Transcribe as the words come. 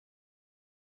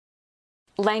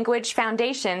Language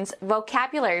Foundations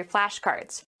Vocabulary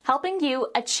Flashcards, helping you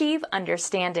achieve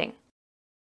understanding.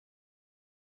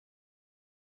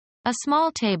 A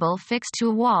small table fixed to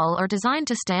a wall or designed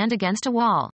to stand against a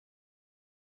wall.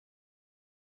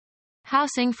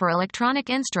 Housing for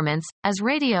electronic instruments, as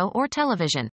radio or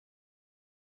television.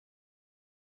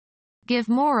 Give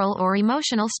moral or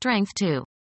emotional strength to.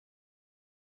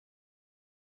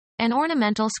 An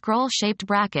ornamental scroll-shaped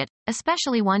bracket,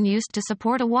 especially one used to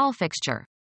support a wall fixture.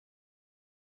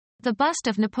 The bust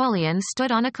of Napoleon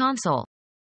stood on a console.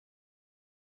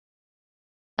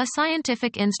 A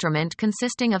scientific instrument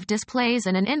consisting of displays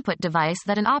and an input device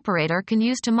that an operator can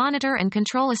use to monitor and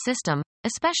control a system,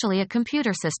 especially a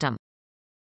computer system.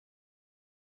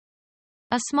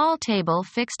 A small table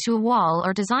fixed to a wall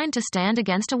or designed to stand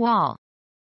against a wall.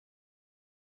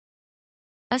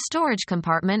 A storage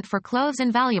compartment for clothes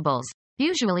and valuables.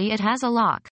 Usually it has a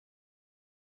lock.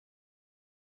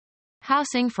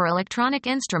 Housing for electronic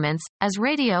instruments, as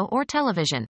radio or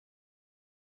television.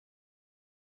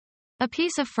 A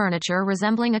piece of furniture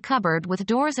resembling a cupboard with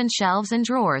doors and shelves and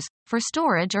drawers, for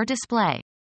storage or display.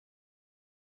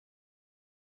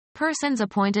 Persons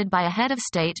appointed by a head of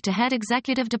state to head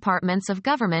executive departments of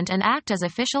government and act as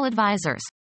official advisors.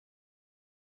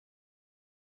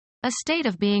 A state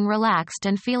of being relaxed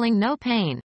and feeling no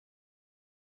pain.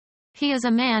 He is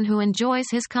a man who enjoys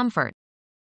his comfort.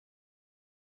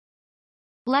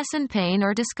 Lessen pain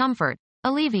or discomfort.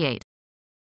 Alleviate.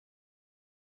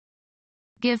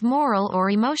 Give moral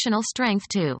or emotional strength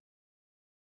to.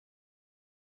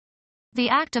 The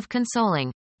act of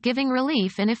consoling. Giving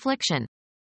relief in affliction.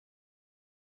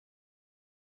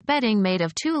 Bedding made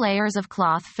of 2 layers of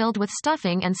cloth filled with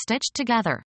stuffing and stitched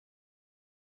together.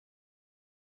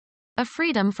 A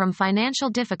freedom from financial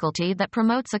difficulty that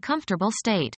promotes a comfortable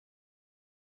state.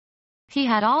 He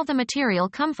had all the material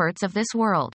comforts of this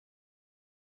world.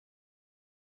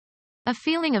 A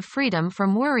feeling of freedom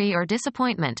from worry or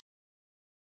disappointment.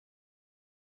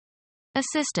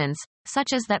 Assistance,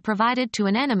 such as that provided to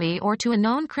an enemy or to a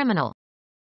known criminal.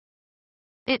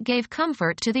 It gave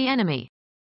comfort to the enemy.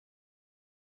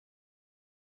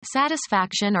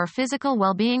 Satisfaction or physical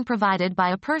well-being provided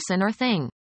by a person or thing.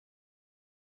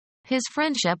 His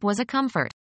friendship was a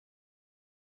comfort.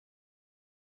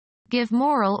 Give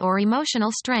moral or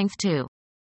emotional strength to.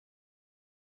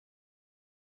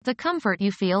 The comfort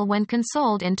you feel when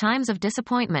consoled in times of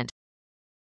disappointment.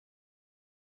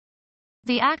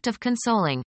 The act of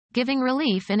consoling. Giving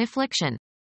relief in affliction.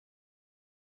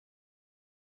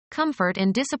 Comfort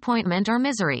in disappointment or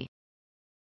misery.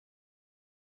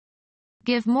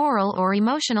 Give moral or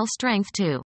emotional strength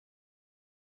to.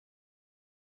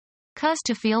 Cause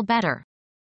to feel better.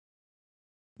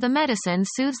 The medicine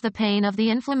soothes the pain of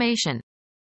the inflammation.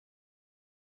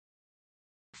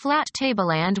 Flat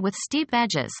tableland with steep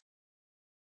edges.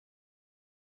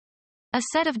 A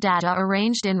set of data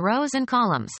arranged in rows and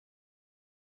columns.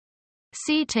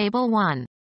 See Table 1.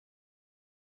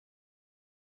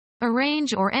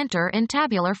 Arrange or enter in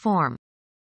tabular form.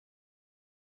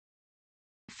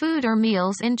 Food or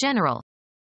meals in general.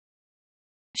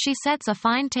 She sets a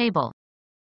fine table.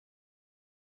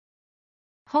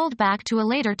 Hold back to a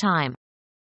later time.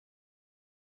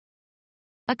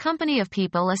 A company of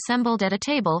people assembled at a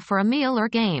table for a meal or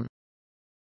game.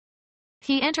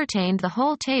 He entertained the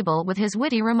whole table with his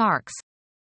witty remarks.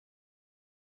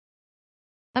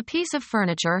 A piece of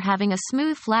furniture having a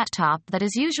smooth flat top that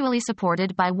is usually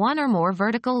supported by 1 or more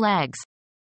vertical legs.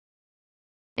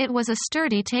 It was a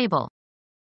sturdy table.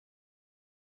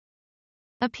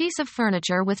 A piece of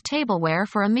furniture with tableware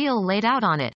for a meal laid out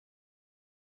on it.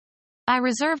 I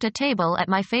reserved a table at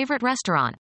my favorite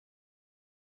restaurant.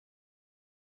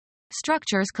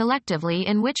 Structures collectively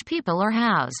in which people are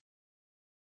housed.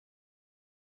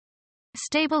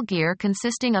 Stable gear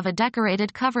consisting of a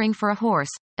decorated covering for a horse,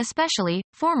 especially,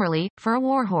 formerly, for a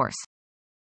war horse.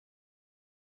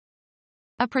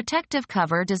 A protective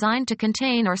cover designed to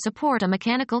contain or support a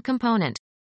mechanical component.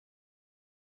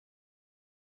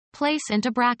 Place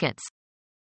into brackets.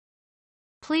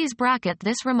 Please bracket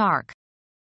this remark.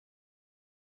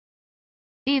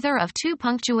 Either of 2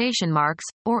 punctuation marks,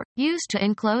 or, used to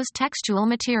enclose textual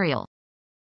material.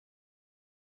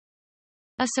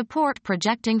 A support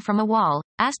projecting from a wall,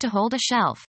 as to hold a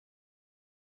shelf.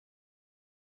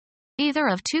 Either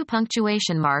of 2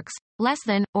 punctuation marks, less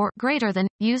than, or, greater than,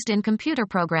 used in computer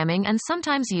programming and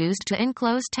sometimes used to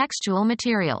enclose textual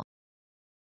material.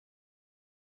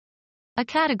 A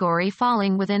category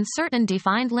falling within certain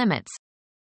defined limits.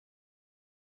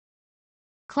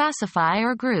 Classify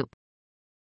or group.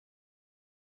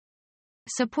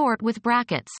 Support with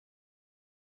brackets.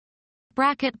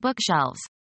 Bracket bookshelves.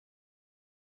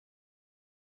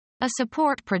 A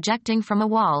support projecting from a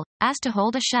wall, as to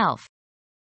hold a shelf.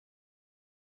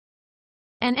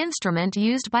 An instrument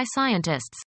used by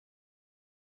scientists.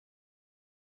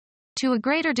 To a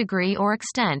greater degree or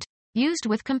extent, used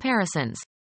with comparisons.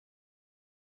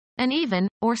 An even,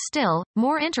 or still,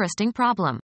 more interesting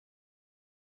problem.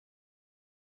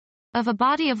 Of a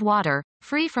body of water,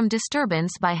 free from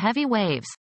disturbance by heavy waves.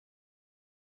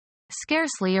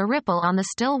 Scarcely a ripple on the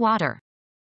still water.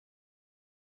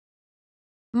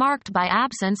 Marked by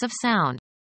absence of sound.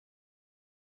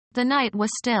 The night was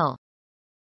still.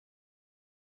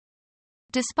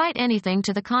 Despite anything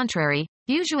to the contrary,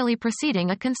 usually preceding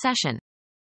a concession.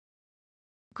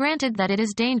 Granted that it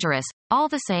is dangerous, all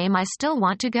the same I still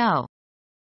want to go.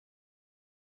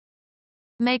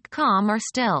 Make calm or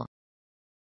still.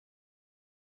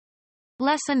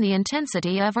 Lessen the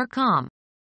intensity of or calm.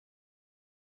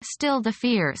 Still the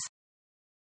fears.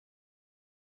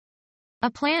 A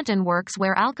plant and works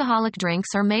where alcoholic drinks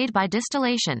are made by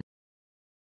distillation.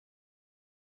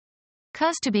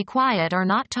 Cause to be quiet or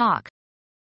not talk.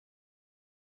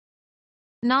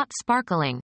 Not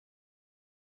sparkling.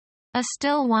 A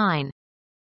still wine.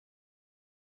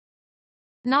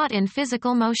 Not in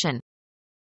physical motion.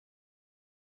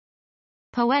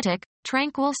 Poetic,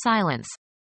 tranquil silence.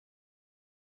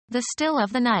 The still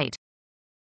of the night.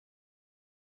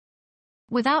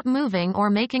 Without moving or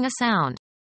making a sound.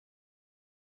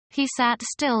 He sat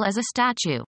still as a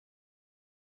statue.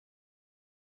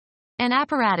 An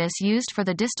apparatus used for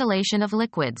the distillation of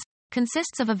liquids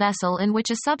consists of a vessel in which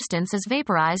a substance is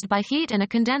vaporized by heat and a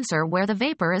condenser where the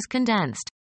vapor is condensed.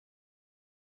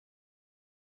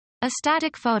 A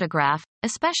static photograph,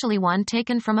 especially one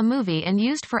taken from a movie and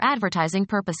used for advertising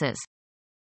purposes.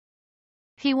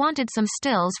 He wanted some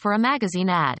stills for a magazine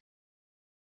ad.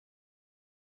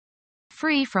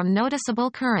 Free from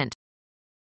noticeable current.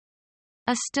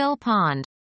 A still pond.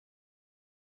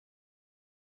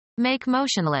 Make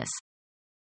motionless.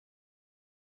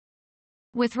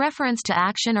 With reference to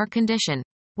action or condition,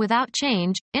 without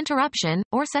change, interruption,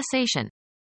 or cessation.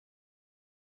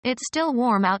 It's still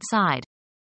warm outside.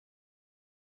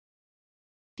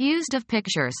 Used of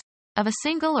pictures. Of a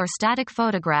single or static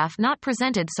photograph not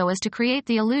presented so as to create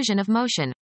the illusion of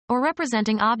motion, or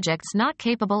representing objects not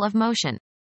capable of motion.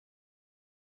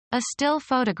 A still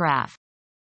photograph.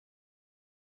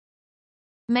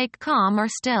 Make calm or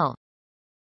still.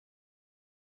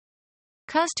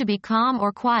 Cause to be calm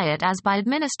or quiet as by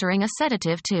administering a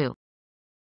sedative to.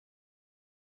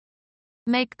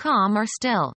 Make calm or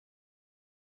still.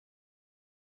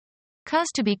 Cause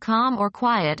to be calm or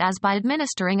quiet as by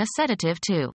administering a sedative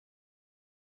to.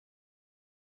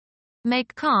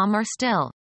 Make calm or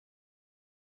still.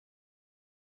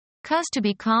 Cause to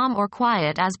be calm or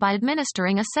quiet as by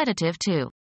administering a sedative to.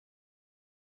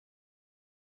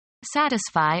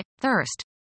 Satisfy, thirst.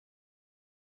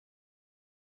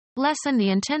 Lessen the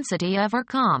intensity of or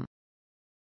calm.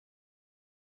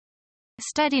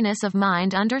 Steadiness of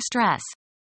mind under stress.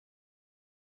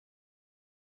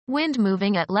 Wind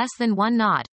moving at less than 1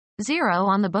 knot, 0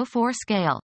 on the Beaufort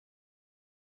scale.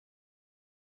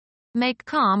 Make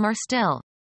calm or still.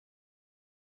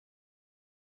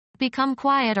 Become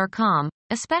quiet or calm,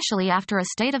 especially after a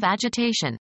state of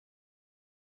agitation.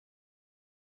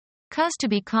 Cause to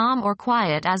be calm or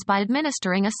quiet as by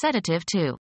administering a sedative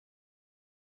to.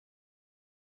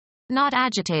 Not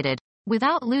agitated,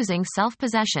 without losing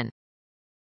self-possession.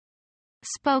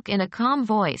 Spoke in a calm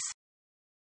voice.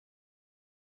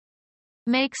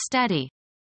 Make steady.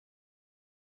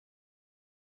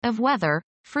 Of weather,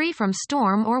 free from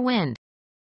storm or wind.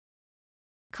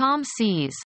 Calm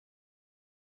seas.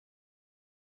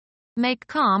 Make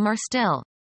calm or still.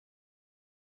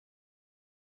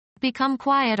 Become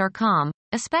quiet or calm,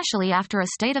 especially after a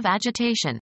state of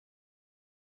agitation.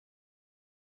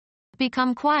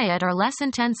 Become quiet or less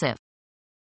intensive.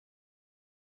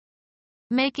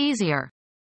 Make easier.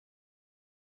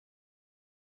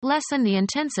 Lessen the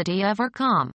intensity of or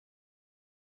calm.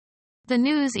 The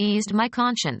news eased my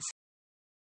conscience.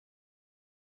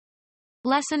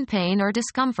 Lessen pain or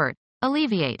discomfort.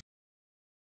 Alleviate.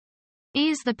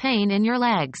 Ease the pain in your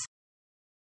legs.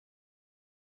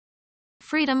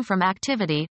 Freedom from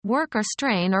activity, work or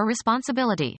strain or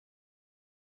responsibility.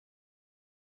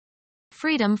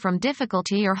 Freedom from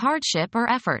difficulty or hardship or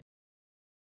effort.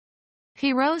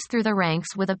 He rose through the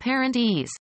ranks with apparent ease.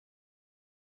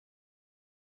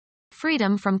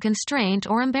 Freedom from constraint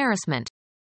or embarrassment.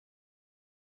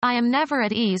 I am never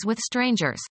at ease with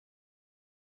strangers.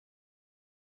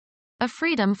 A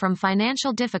freedom from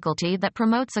financial difficulty that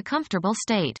promotes a comfortable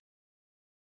state.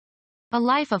 A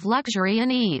life of luxury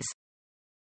and ease.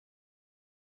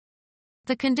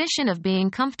 The condition of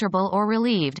being comfortable or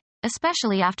relieved,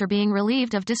 especially after being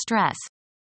relieved of distress.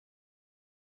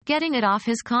 Getting it off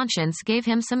his conscience gave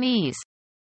him some ease.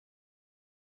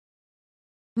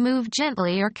 Move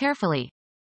gently or carefully.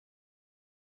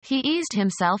 He eased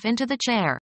himself into the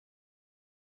chair.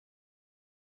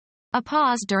 A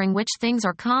pause during which things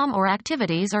are calm or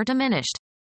activities are diminished.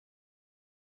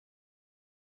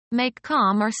 Make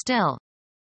calm or still.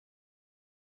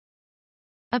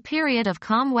 A period of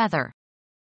calm weather.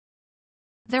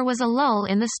 There was a lull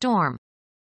in the storm.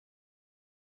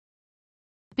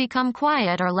 Become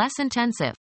quiet or less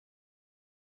intensive.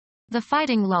 The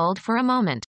fighting lulled for a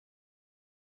moment.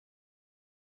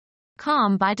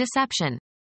 Calm by deception.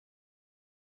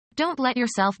 Don't let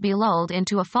yourself be lulled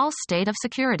into a false state of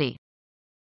security.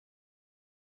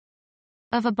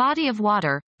 Of a body of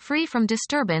water, free from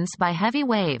disturbance by heavy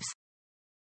waves.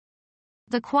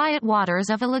 The quiet waters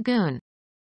of a lagoon.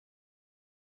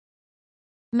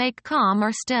 Make calm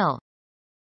or still.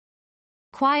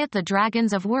 Quiet the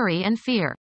dragons of worry and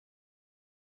fear.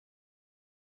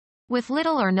 With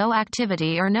little or no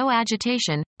activity or no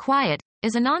agitation, quiet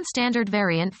is a non-standard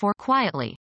variant for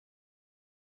quietly.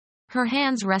 Her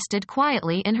hands rested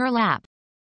quietly in her lap.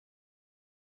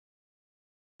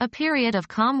 A period of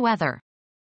calm weather.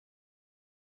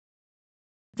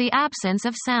 The absence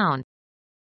of sound.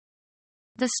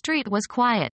 The street was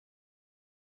quiet.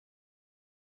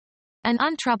 An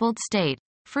untroubled state,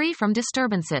 free from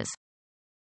disturbances.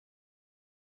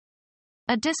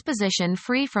 A disposition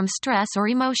free from stress or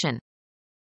emotion.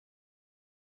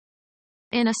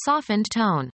 In a softened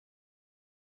tone.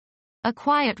 A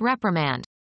quiet reprimand.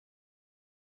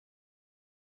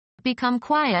 Become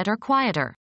quiet or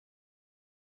quieter.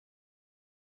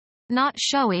 Not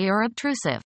showy or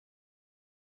obtrusive.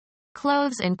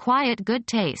 Clothes in quiet good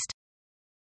taste.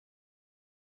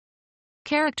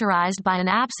 Characterized by an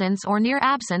absence or near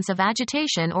absence of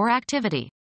agitation or activity.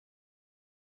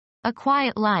 A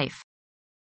quiet life.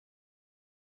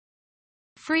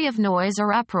 Free of noise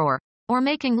or uproar, or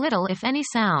making little if any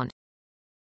sound.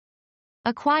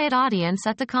 A quiet audience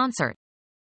at the concert.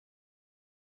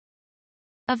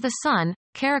 Of the sun,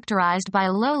 characterized by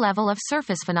a low level of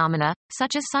surface phenomena,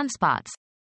 such as sunspots.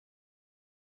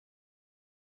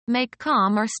 Make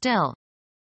calm or still.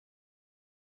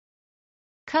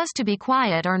 Cause to be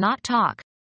quiet or not talk.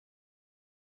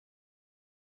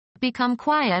 Become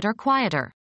quiet or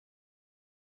quieter.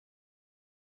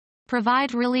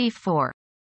 Provide relief for.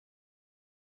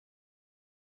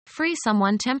 Free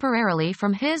someone temporarily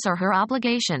from his or her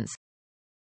obligations.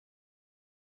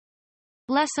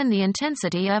 Lessen the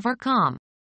intensity of or calm.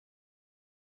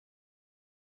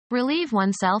 Relieve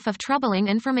oneself of troubling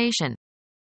information.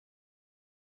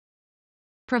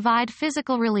 Provide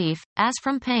physical relief, as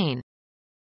from pain.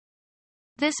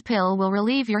 This pill will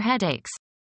relieve your headaches.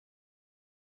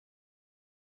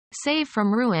 Save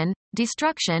from ruin,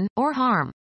 destruction, or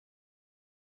harm.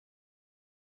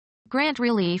 Grant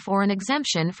relief or an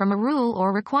exemption from a rule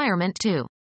or requirement to.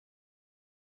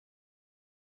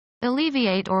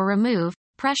 Alleviate or remove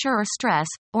pressure or stress,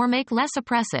 or make less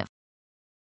oppressive.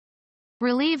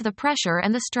 Relieve the pressure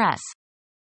and the stress.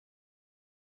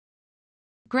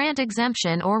 Grant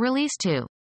exemption or release to.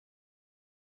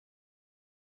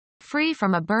 Free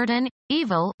from a burden,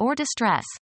 evil, or distress.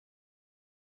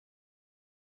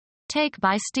 Take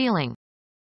by stealing.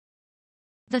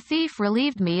 The thief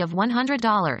relieved me of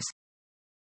 $100.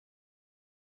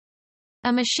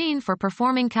 A machine for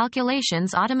performing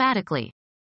calculations automatically.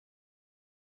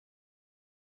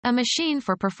 A machine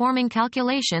for performing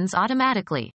calculations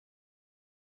automatically.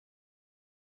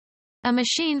 A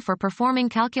machine for performing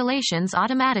calculations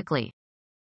automatically.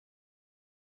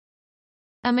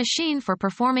 A machine for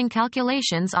performing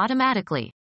calculations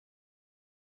automatically.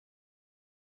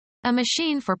 A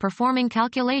machine for performing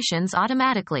calculations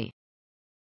automatically.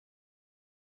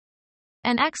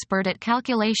 An expert at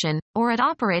calculation, or at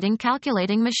operating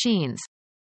calculating machines.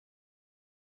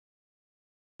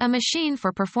 A machine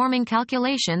for performing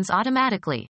calculations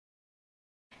automatically.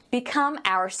 Become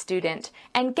our student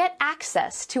and get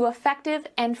access to effective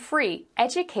and free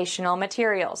educational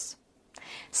materials.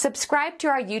 Subscribe to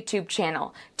our YouTube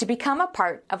channel to become a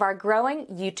part of our growing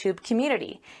YouTube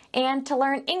community and to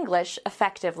learn English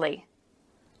effectively.